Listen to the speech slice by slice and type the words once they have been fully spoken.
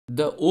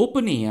The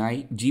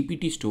OpenAI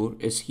GPT Store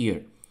is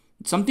here.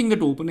 It's something that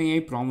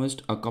OpenAI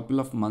promised a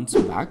couple of months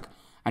back,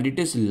 and it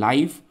is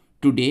live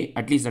today.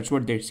 At least that's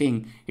what they're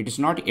saying. It is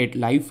not yet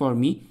live for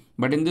me,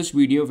 but in this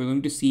video, we're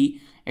going to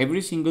see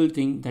every single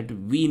thing that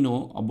we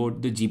know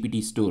about the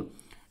GPT Store.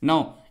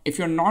 Now, if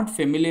you're not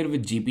familiar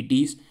with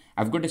GPTs,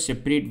 I've got a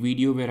separate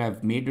video where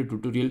I've made a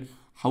tutorial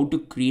how to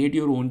create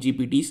your own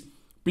GPTs.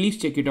 Please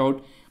check it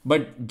out.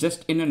 But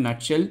just in a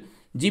nutshell,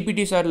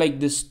 GPTs are like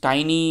this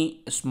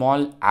tiny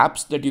small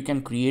apps that you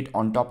can create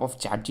on top of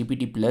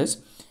ChatGPT Plus,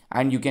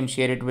 and you can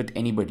share it with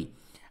anybody.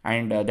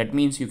 And that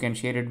means you can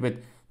share it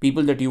with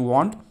people that you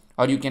want,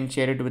 or you can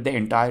share it with the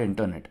entire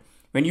internet.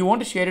 When you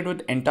want to share it with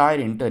the entire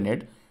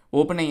internet,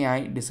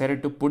 OpenAI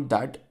decided to put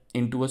that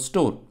into a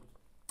store,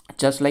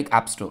 just like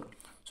App Store.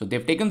 So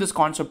they've taken this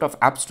concept of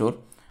App Store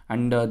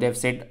and they've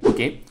said,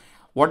 okay,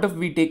 what if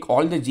we take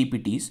all the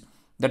GPTs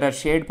that are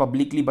shared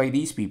publicly by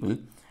these people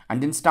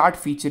and then start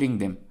featuring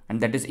them? And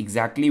that is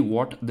exactly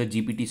what the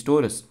GPT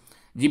Store is.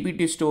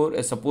 GPT Store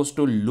is supposed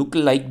to look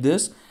like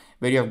this,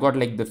 where you have got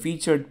like the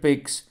featured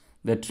picks,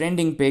 the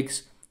trending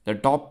picks, the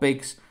top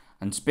picks,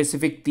 and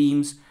specific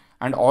themes,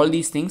 and all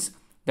these things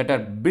that are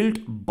built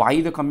by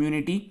the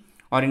community,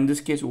 or in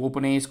this case,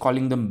 OpenAI is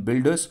calling them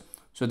builders.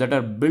 So that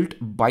are built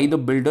by the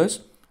builders,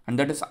 and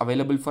that is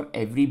available for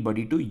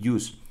everybody to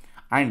use.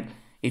 And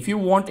if you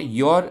want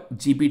your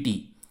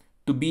GPT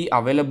to be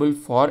available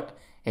for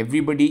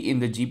everybody in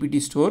the GPT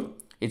Store,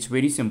 it's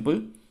very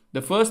simple.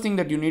 The first thing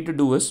that you need to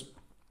do is,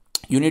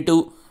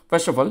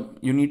 first of all,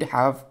 you need to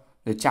have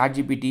the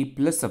ChatGPT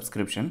Plus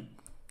subscription.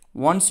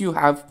 Once you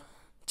have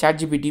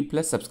ChatGPT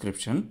Plus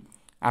subscription,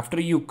 after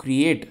you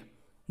create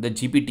the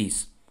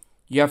GPTs,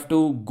 you have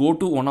to go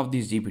to one of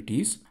these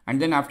GPTs.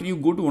 And then after you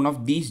go to one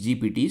of these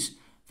GPTs,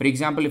 for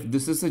example, if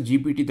this is a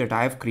GPT that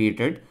I have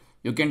created,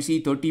 you can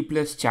see 30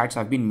 plus chats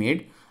have been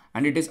made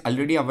and it is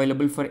already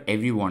available for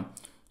everyone.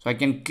 So I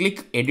can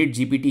click edit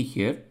GPT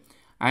here.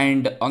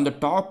 And on the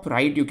top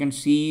right, you can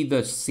see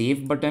the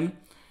save button.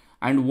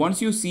 And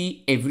once you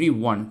see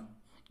everyone,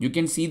 you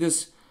can see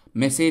this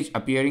message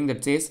appearing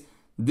that says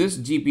this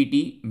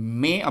GPT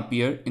may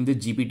appear in the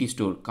GPT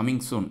Store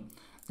coming soon.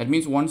 That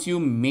means once you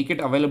make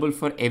it available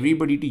for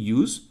everybody to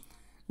use,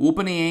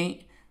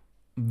 OpenAI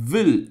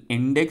will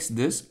index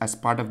this as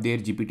part of their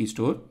GPT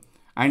Store.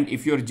 And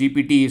if your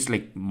GPT is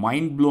like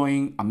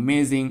mind-blowing,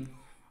 amazing,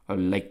 or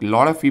like a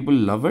lot of people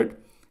love it,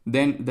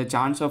 then the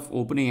chance of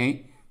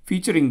OpenAI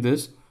featuring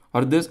this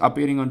or this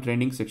appearing on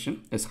trending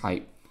section is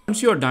high.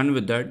 Once you're done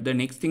with that, the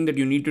next thing that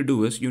you need to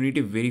do is you need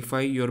to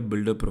verify your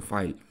builder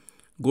profile.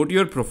 Go to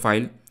your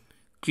profile,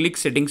 click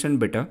settings and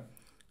beta,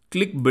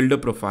 click builder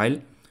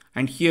profile,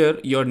 and here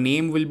your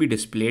name will be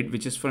displayed,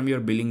 which is from your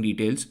billing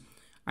details.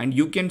 And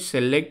you can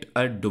select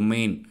a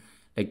domain,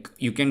 like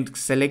you can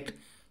select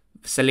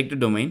a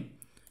domain,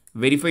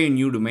 verify a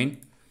new domain,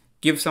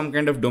 give some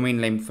kind of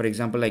domain name. For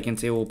example, I can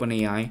say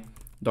openai.com,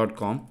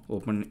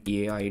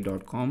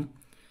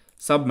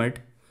 submit,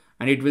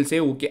 and it will say,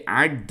 okay,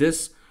 add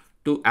this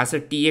to as a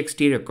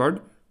TXT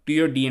record to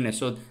your DNS.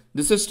 So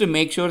this is to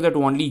make sure that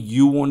only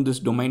you own this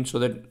domain, so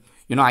that,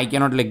 you know, I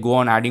cannot like go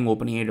on adding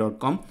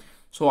openai.com.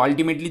 So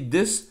ultimately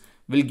this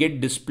will get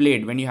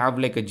displayed when you have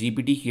like a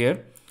GPT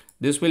here.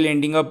 This will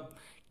ending up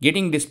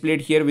getting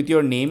displayed here with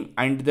your name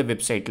and the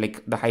website,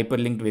 like the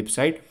hyperlinked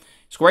website.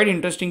 It's quite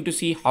interesting to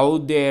see how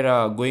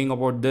they're going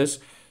about this.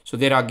 So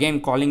they're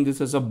again calling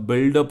this as a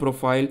builder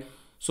profile.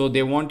 So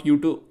they want you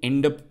to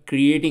end up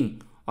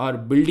creating or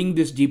building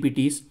these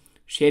GPTs,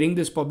 sharing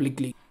this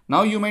publicly.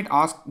 Now you might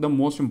ask the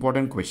most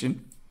important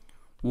question: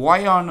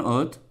 why on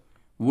earth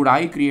would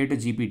I create a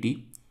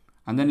GPT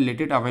and then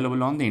let it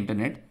available on the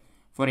internet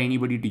for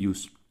anybody to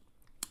use?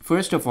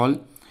 First of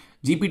all,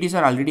 GPTs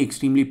are already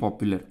extremely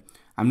popular.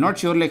 I'm not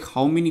sure like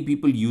how many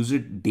people use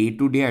it day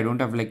to day. I don't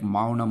have like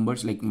MAU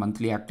numbers, like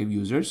monthly active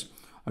users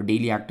or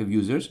daily active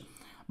users.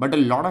 But a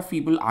lot of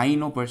people I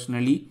know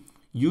personally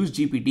use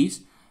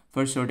GPTs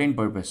for a certain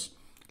purpose.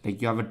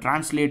 Like you have a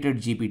translated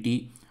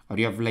GPT, or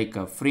you have like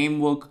a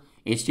framework,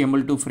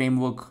 HTML2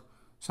 framework,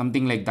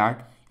 something like that.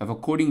 You have a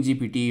coding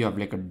GPT, you have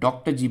like a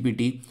doctor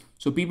GPT.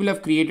 So people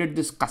have created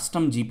this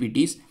custom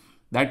GPTs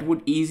that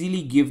would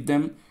easily give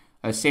them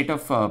a set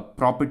of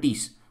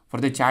properties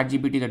for the chat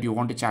GPT that you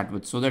want to chat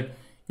with, so that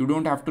you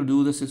don't have to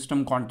do the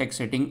system context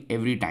setting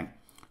every time.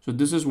 So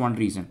this is one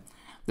reason.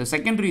 The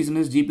second reason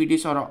is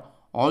GPTs are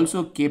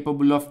also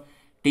capable of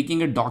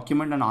taking a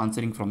document and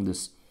answering from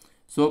this.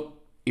 So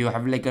you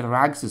have like a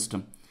RAG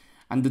system.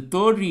 And the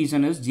third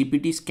reason is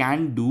GPTs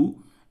can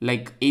do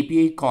like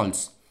API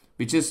calls,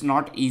 which is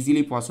not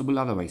easily possible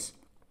otherwise.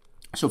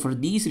 So for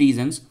these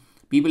reasons,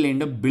 people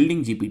end up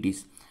building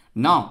GPTs.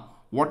 Now,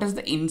 what is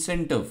the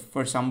incentive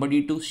for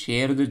somebody to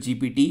share the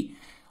GPT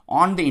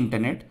on the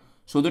internet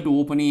so that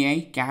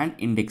OpenAI can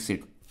index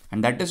it?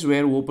 And that is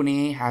where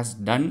OpenAI has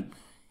done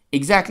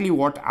exactly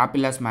what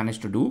Apple has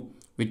managed to do,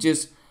 which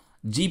is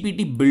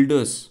GPT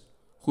builders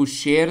who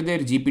share their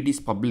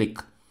GPTs public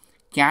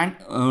can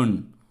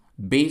earn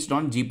based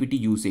on GPT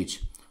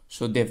usage.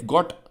 So they've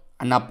got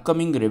an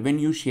upcoming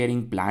revenue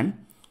sharing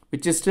plan,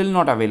 which is still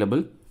not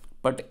available.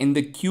 but in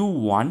the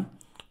Q1,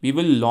 we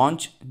will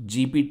launch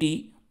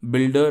GPT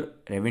Builder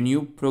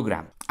Revenue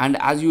Program. And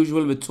as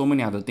usual with so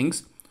many other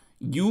things,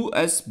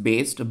 US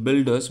based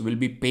builders will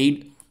be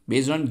paid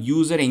based on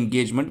user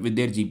engagement with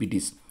their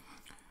GPTs.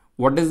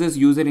 What does this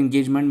user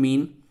engagement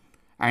mean?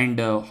 And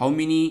how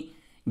many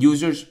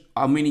users,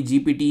 how many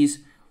GPTs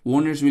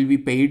owners will be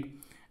paid,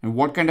 and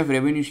what kind of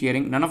revenue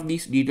sharing? None of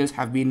these details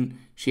have been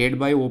shared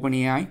by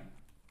OpenAI.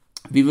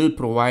 We will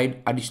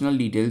provide additional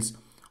details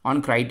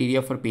on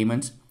criteria for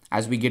payments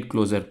as we get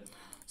closer.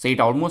 So it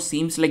almost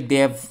seems like they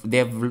have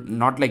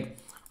not like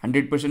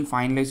 100%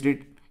 finalized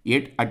it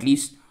yet, at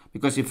least,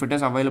 because if it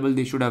is available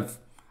they should have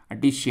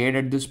at least shared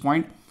at this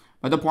point.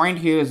 But the point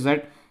here is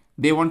that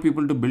they want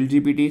people to build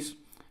GPTs,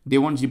 they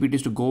want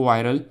GPTs to go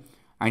viral,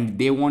 and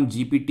they want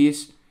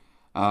GPTs.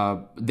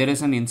 There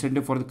is an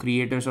incentive for the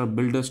creators or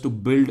builders to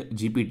build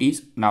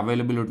GPTs and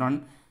available it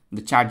on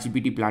the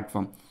ChatGPT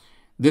platform.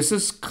 This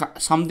is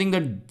something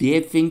that they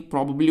think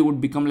probably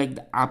would become like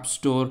the app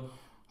store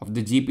of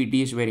the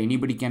GPTs, where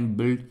anybody can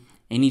build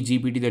any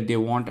GPT that they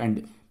want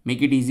and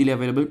make it easily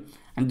available.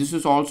 And this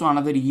is also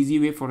another easy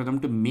way for them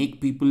to make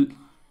people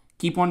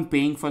keep on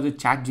paying for the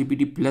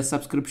ChatGPT Plus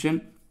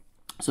subscription.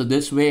 So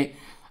this way,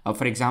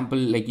 for example,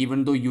 like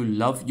even though you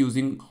love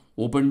using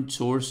open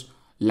source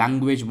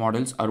language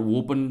models or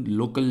open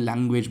local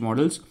language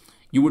models,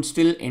 you would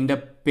still end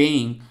up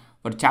paying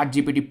for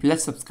ChatGPT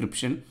Plus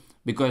subscription,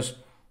 because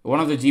one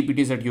of the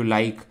GPTs that you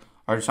like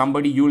or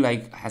somebody you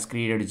like has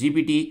created a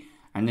GPT,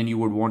 and then you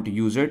would want to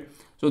use it.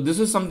 So this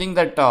is something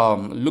that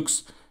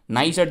looks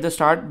nice at the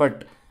start,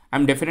 but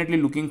I'm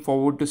definitely looking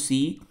forward to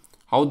see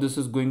how this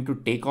is going to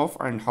take off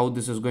and how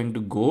this is going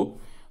to go.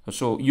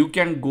 So you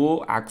can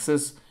go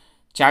access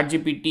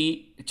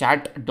ChatGPT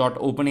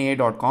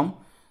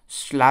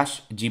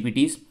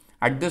chat.openai.com/GPTs.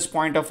 At this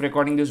point of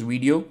recording this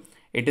video,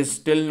 it is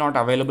still not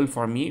available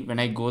for me. When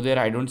I go there,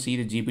 I don't see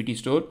the GPT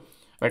store,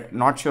 but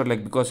not sure,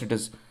 like, because it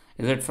is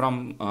it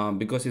from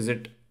because is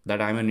it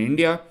that I'm in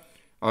India,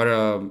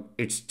 or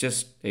it's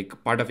just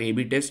like part of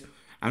A/B test.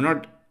 I'm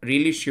not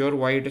really sure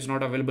why it is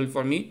not available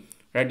for me.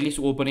 But at least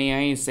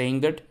OpenAI is saying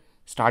that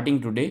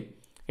starting today,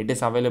 it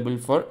is available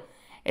for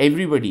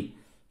everybody,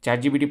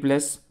 ChatGPT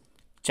Plus,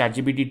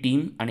 ChatGPT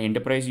Team, and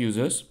enterprise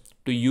users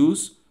to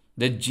use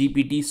the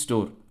GPT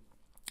Store.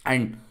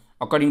 And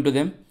according to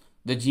them,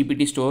 the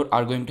GPT Store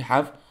are going to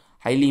have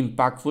highly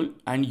impactful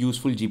and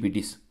useful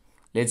GPTs.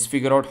 Let's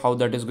figure out how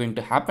that is going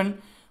to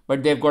happen.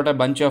 But they've got a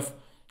bunch of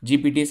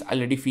GPTs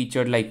already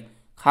featured, like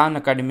Khan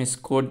Academy's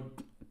Code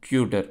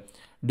Tutor,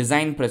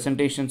 design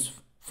presentations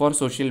for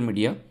social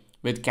media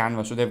with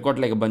Canva. So they've got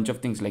like a bunch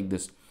of things like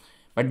this.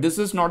 But this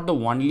is not the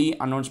only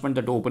announcement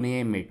that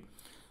OpenAI made.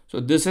 So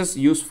this is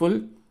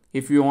useful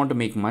if you want to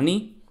make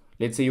money.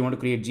 Let's say you want to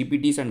create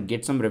GPTs and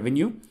get some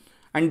revenue.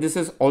 And this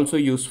is also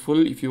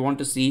useful if you want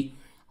to see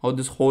how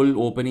this whole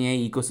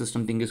OpenAI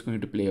ecosystem thing is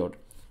going to play out.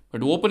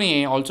 But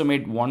OpenAI also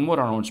made one more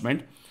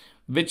announcement,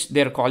 which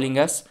they're calling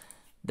as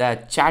the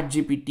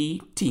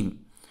ChatGPT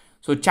Team.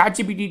 So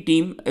ChatGPT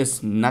Team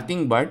is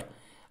nothing but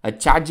a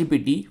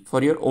ChatGPT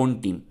for your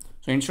own team.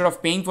 So instead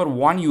of paying for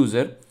one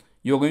user,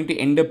 you're going to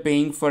end up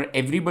paying for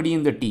everybody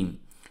in the team.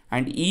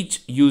 And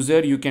each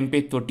user you can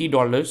pay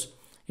 $30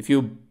 if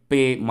you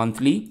pay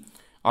monthly,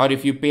 or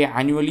if you pay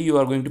annually, you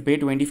are going to pay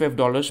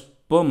 $25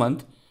 per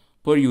month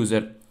per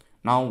user.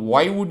 Now,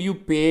 why would you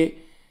pay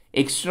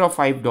extra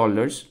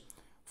 $5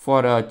 for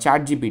a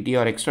ChatGPT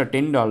or extra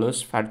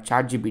 $10 for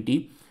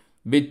ChatGPT,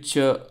 which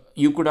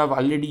you could have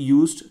already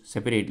used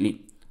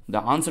separately?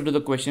 The answer to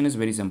the question is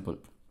very simple.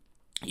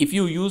 If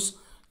you use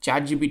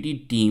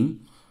ChatGPT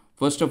Team,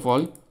 first of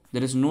all,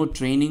 there is no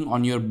training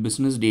on your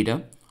business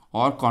data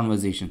or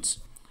conversations.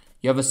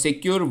 You have a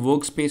secure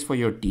workspace for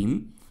your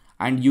team,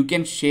 and you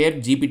can share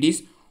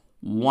GPTs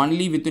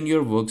only within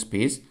your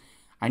workspace,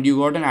 and you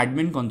got an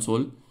admin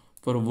console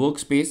for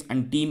workspace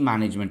and team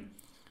management.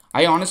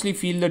 I honestly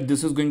feel that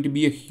this is going to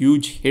be a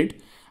huge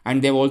hit,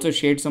 and they've also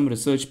shared some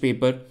research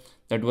paper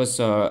that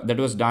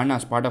was done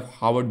as part of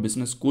Harvard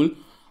Business School,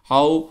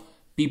 how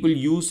people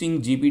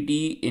using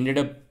GPT ended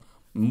up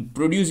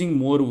producing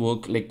more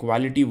work, like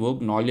quality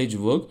work, knowledge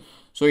work.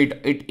 So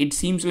it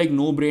seems like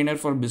no brainer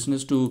for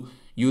business to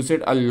use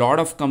it. A lot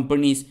of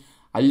companies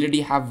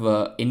already have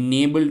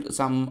enabled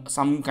some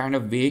kind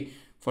of way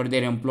for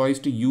their employees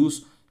to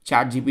use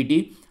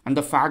ChatGPT, and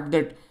the fact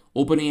that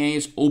OpenAI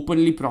is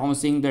openly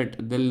promising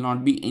that there will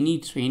not be any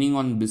training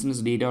on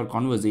business data or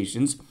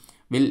conversations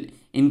will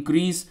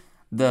increase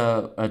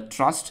the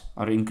trust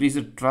or increase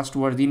the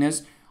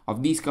trustworthiness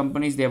of these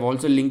companies. They have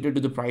also linked it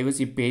to the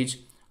privacy page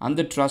and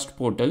the trust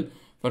portal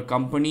for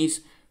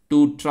companies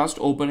to trust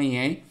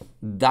OpenAI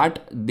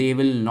that they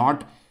will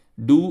not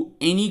do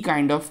any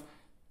kind of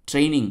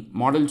training,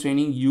 model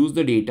training, use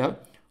the data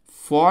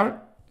for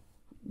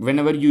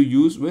whenever you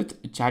use with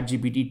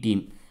ChatGPT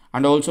Team.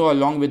 And also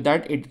along with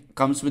that, it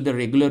comes with the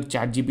regular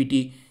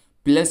ChatGPT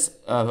Plus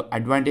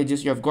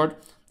advantages. You have got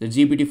the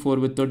GPT-4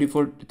 with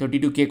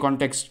 32K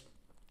context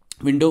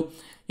window.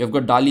 You have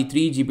got DALL-E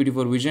 3,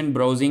 GPT-4 vision,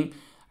 browsing,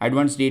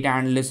 advanced data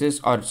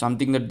analysis, or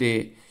something that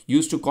they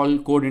used to call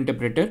code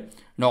interpreter.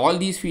 Now all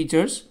these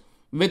features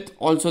with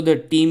also the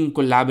team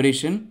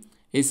collaboration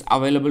is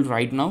available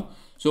right now.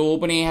 So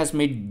OpenAI has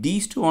made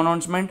these two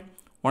announcements.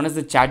 One is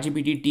the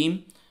ChatGPT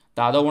team,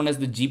 the other one is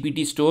the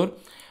GPT store.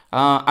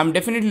 I'm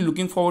definitely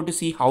looking forward to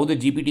see how the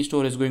GPT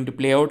store is going to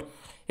play out,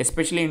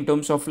 especially in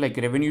terms of like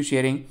revenue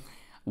sharing.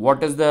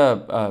 What is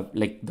the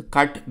like the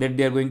cut that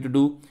they are going to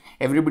do?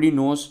 Everybody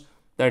knows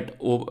that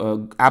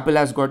Apple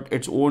has got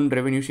its own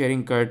revenue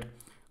sharing cut.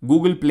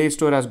 Google Play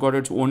Store has got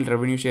its own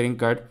revenue sharing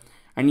cut.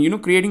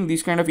 And creating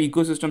these kind of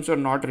ecosystems are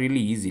not really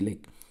easy.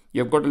 Like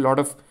you've got a lot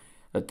of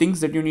things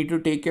that you need to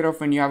take care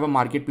of when you have a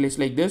marketplace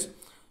like this.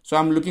 So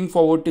I'm looking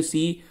forward to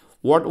see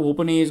what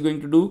OpenAI is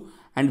going to do,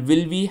 and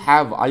will we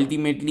have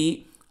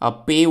ultimately a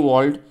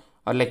paywalled,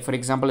 or like for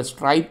example a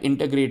Stripe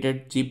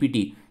integrated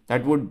GPT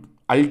that would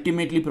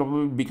ultimately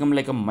probably become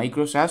like a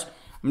micro SaaS.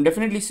 I'm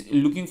definitely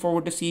looking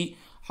forward to see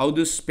how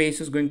this space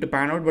is going to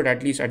pan out, but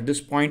at least at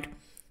this point,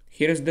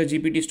 here is the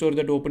GPT store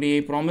that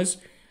OpenAI promised.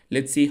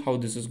 Let's see how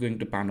this is going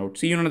to pan out.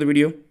 See you in another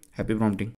video. Happy prompting.